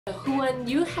When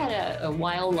you had a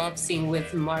wild love scene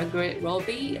with Margaret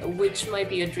Robbie, which might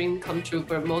be a dream come true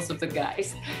for most of the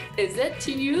guys, is that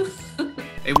to you?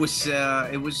 It was It's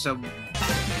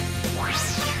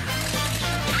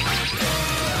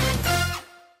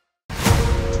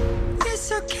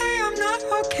okay, I'm not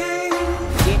okay.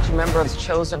 Each member is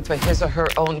chosen for his or her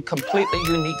own completely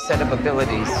unique set of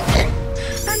abilities.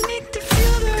 I need to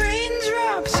feel the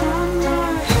raindrops on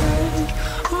my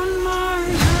head, on my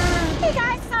head. Hey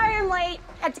guys, sorry I'm late.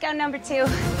 Had to go number 2.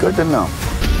 Good to know.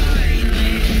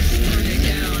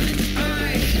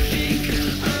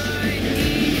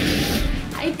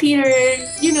 Hi, Peter.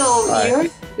 Hi. You're a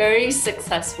very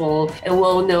successful and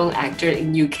well-known actor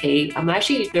in UK. I'm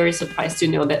actually very surprised to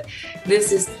know that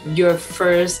this is your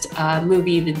first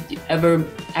movie that you ever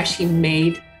actually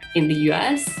made in the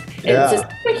US. Yeah. It's a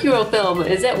superhero film.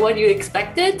 Is that what you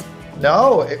expected?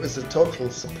 No, it was a total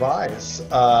surprise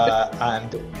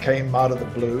and came out of the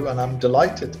blue, and I'm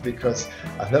delighted because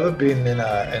I've never been in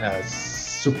a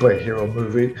superhero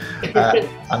movie,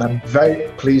 and I'm very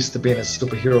pleased to be in a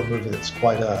superhero movie that's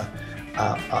quite a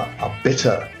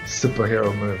bitter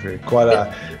superhero movie.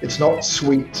 It's not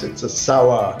sweet, it's a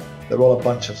sour. They're all a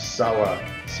bunch of sour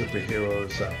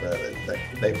superheroes, and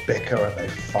they bicker and they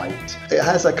fight. It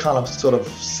has a kind of sort of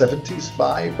 70s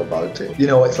vibe about it.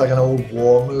 It's like an old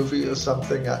war movie or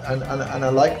something, and I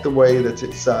like the way that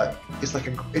it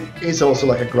is also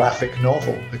like a graphic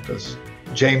novel, because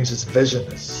James's vision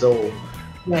is so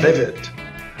vivid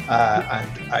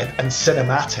and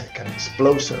cinematic and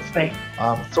explosive. Right.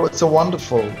 So it's a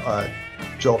wonderful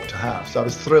job to have. So I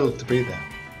was thrilled to be there.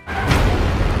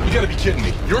 You gotta be kidding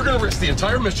me. You're gonna risk the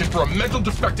entire mission for a mental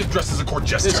defective dressed as a court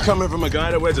jester. This coming from a guy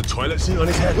that wears a toilet seat on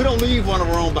his head. We don't leave one of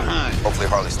our own behind. Hopefully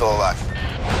Harley's still alive.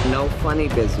 No funny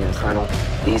business, Colonel.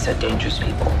 These are dangerous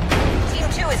people. Team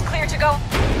 2 is clear to go.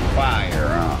 Fire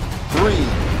on. 3,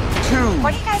 2.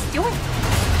 What are you guys doing?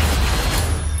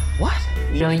 What?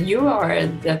 You are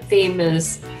the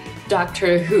famous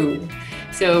Doctor Who.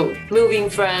 So moving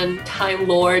from Time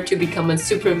Lord to become a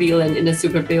supervillain in a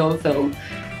superhero film.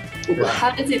 How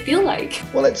does it feel like?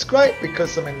 Well, it's great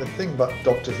because, the thing about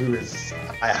Doctor Who is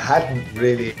I hadn't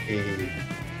really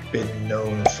been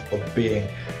known for being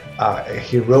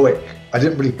heroic. I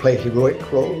didn't really play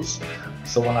heroic roles.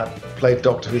 So when I played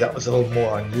Doctor Who, that was a little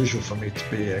more unusual for me to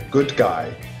be a good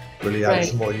guy. Really, I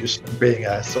was more used to being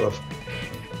a sort of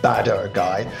badder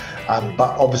guy.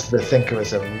 But obviously the Thinker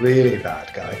is a really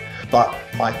bad guy. But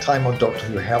my time on Doctor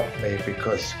Who helped me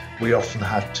because we often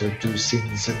had to do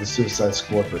scenes in the Suicide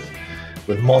Squad with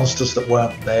monsters that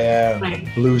weren't there,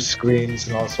 and blue screens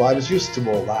and all. So I was used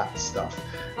to all that stuff.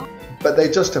 But they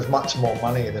just have much more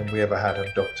money than we ever had on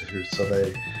Doctor Who. So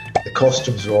the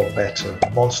costumes are all better, the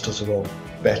monsters are all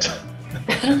better.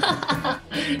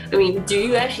 Do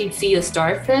you actually see a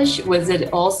starfish? Was it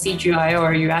all CGI,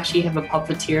 or you actually have a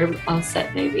puppeteer on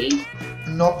set maybe?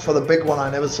 Not for the big one,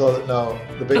 I never saw that, no.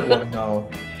 The big one, no.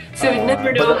 So you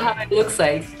never know how it looks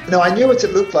like? No, I knew what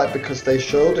it looked like because they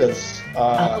showed us.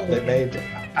 They made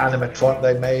animatronic,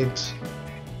 they made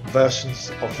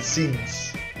versions of the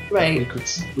scenes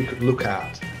that we could look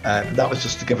at. That was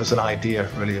just to give us an idea,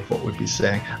 really, of what we'd be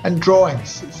saying. And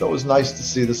drawings. It's always nice to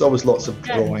see. There's always lots of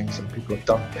drawings, and people have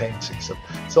done paintings.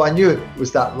 So I knew it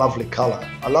was that lovely colour.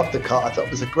 I loved the colour. I thought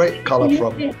it was a great colour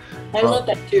from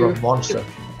Monster.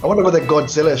 I wonder whether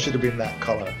Godzilla should have been that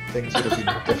colour. Things would have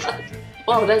been different.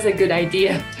 Well, that's a good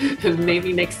idea.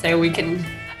 Maybe next time we can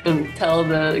tell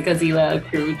the Godzilla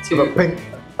crew to have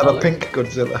a pink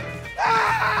Godzilla.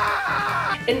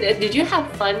 And did you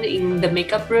have fun in the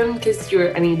makeup room? Because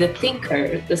you're, the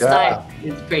Thinker, the style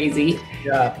is crazy.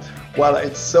 Yeah. Well,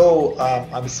 it's so,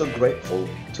 I'm so grateful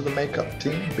to the makeup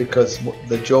team because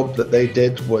the job that they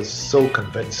did was so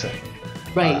convincing.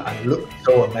 And looked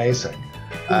so amazing.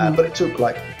 But it took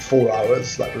like 4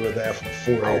 hours, like we were there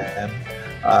from 4 a.m.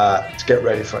 To get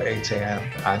ready for 8 a.m.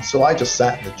 And so I just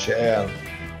sat in the chair and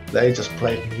they just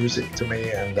played music to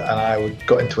me, and I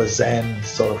got into a zen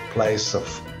sort of place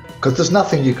because there's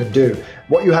nothing you can do.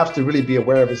 What you have to really be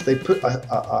aware of is they put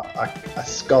a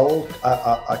skull,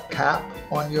 a cap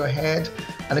on your head,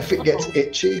 and if it gets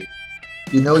itchy,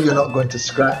 you're not going to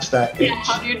scratch that itch.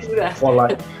 How do you do that? Or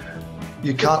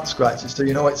you can't scratch it, so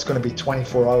it's going to be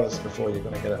 24 hours before you're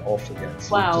going to get it off again.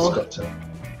 So you've just got to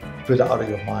put it out of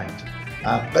your mind.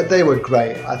 But they were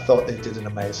great. I thought they did an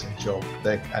amazing job.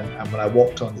 And when I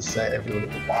walked on the set, everyone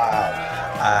was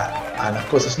wow. And of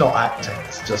course, it's not acting,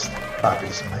 it's just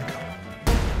fabulous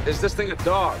makeup. Is this thing a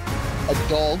dog? A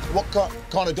dog? What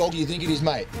kind of dog do you think it is,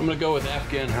 mate? I'm gonna go with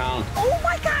Afghan Hound. Oh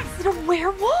my god, is it a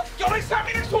werewolf? Yo, they sent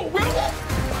me next to a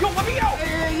werewolf!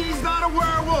 Hey, he's not a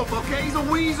werewolf, okay? He's a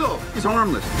weasel. He's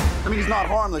harmless. I mean, he's not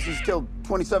harmless. He's killed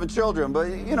 27 children, but,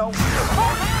 you know.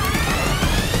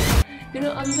 You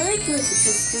know, I'm very curious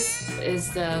because this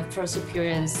is the first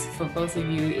appearance for both of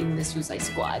you in the Suicide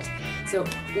Squad. So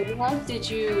what did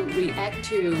you react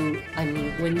to, I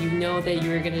mean, when you know that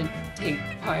you're gonna take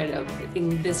part of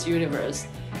in this universe?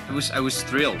 I was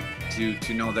thrilled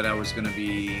to know that I was gonna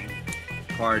be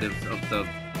part of the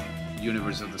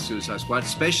universe of the Suicide Squad,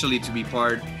 especially to be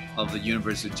part of the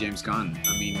universe of James Gunn.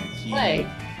 I mean,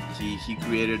 he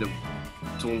created a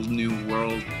total new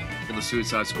world for the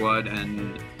Suicide Squad,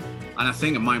 and I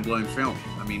think a mind-blowing film.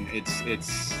 I mean, it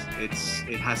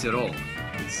has it all.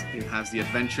 It has the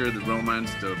adventure, the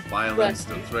romance, the violence,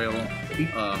 the thrill.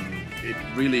 It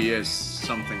really is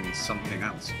something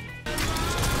else.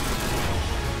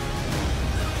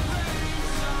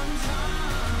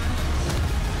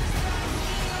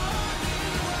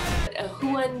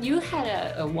 When you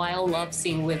had a wild love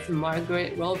scene with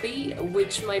Margaret Robbie,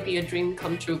 which might be a dream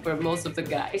come true for most of the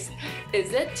guys,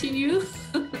 is that to you?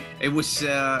 It was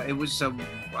a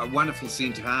wonderful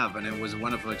scene to have, and it was a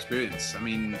wonderful experience. I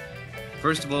mean,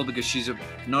 first of all, because she's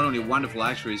not only a wonderful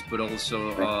actress, but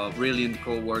also a brilliant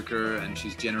co-worker, and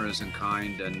she's generous and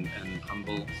kind and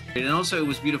humble. And also, it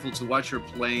was beautiful to watch her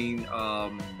playing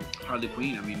Harley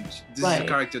Quinn. I mean, this is a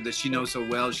character that she knows so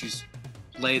well. She's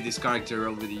played this character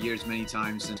over the years many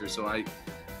times, and so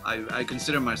I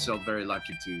consider myself very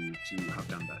lucky to have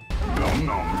done that.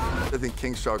 I think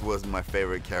King Shark wasn't my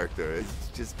favorite character. It's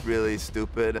just really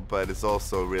stupid, but it's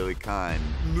also really kind.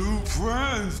 New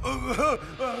friends.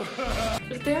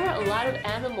 There are a lot of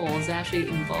animals actually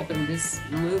involved in these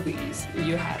movies.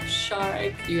 You have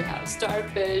shark, you have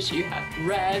starfish, you have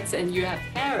rats, and you have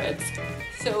parrots.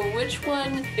 So which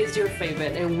one is your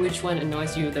favorite, and which one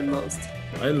annoys you the most?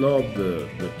 I love the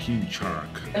king shark.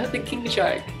 The king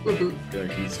shark. Yeah,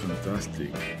 he's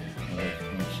fantastic.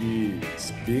 When he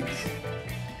speaks,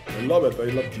 I love it. I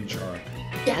love king shark.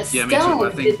 Yes, yeah, me too.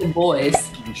 I think the boys.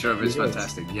 King Shark is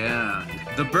fantastic. Yeah,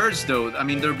 the birds though, I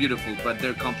mean, they're beautiful, but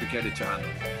they're complicated to handle.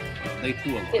 They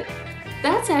poo a lot. Yeah.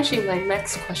 That's actually my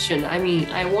next question. I mean,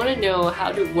 I want to know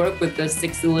how to work with the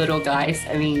 60 little guys.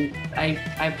 I mean,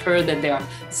 I've heard that there are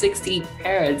 60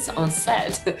 parrots on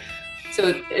set. So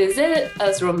is it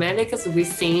as romantic as we're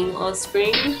seeing on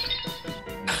screen?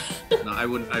 No, I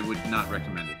would not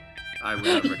recommend it. I would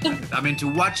not recommend it. I mean, to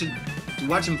watch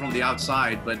them from the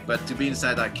outside, but to be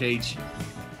inside that cage,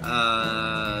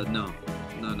 no.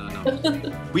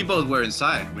 We both were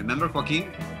inside. Remember,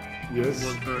 Joaquin? Yes.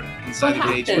 We both were inside the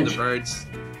cage with the birds.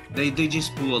 They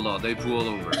just poo a lot. They poo all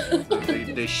over.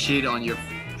 they shit on your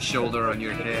shoulder, on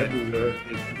your head.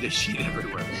 They shit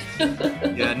everywhere.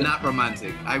 Yeah, not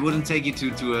romantic. I wouldn't take you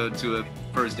to a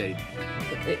first date.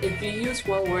 If you use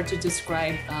one word to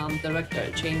describe director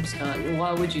James Gunn,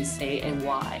 what would you say and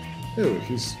why? Oh,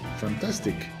 he's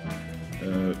fantastic.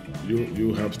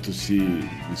 You have to see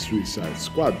the Suicide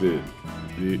Squad, the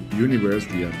universe,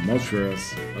 the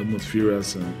atmospheres,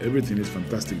 and everything is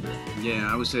fantastic there.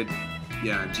 Yeah, I would say,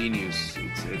 yeah, genius.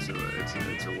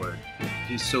 It's a word.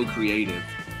 He's so creative.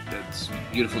 That's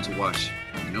beautiful to watch.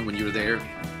 You know, when you're there,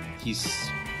 he's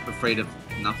afraid of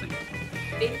nothing.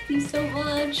 Thank you so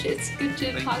much. It's good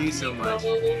to talk to you. Thank you so much.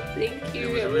 Thank you.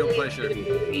 It was a real pleasure. And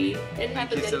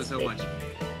have a Thank you nice so day. much.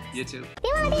 You too.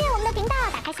 别忘了订阅我们的频道，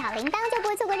打开小铃铛就不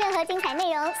会错过任何精彩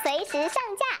内容，随时上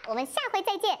架。我们下回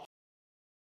再见。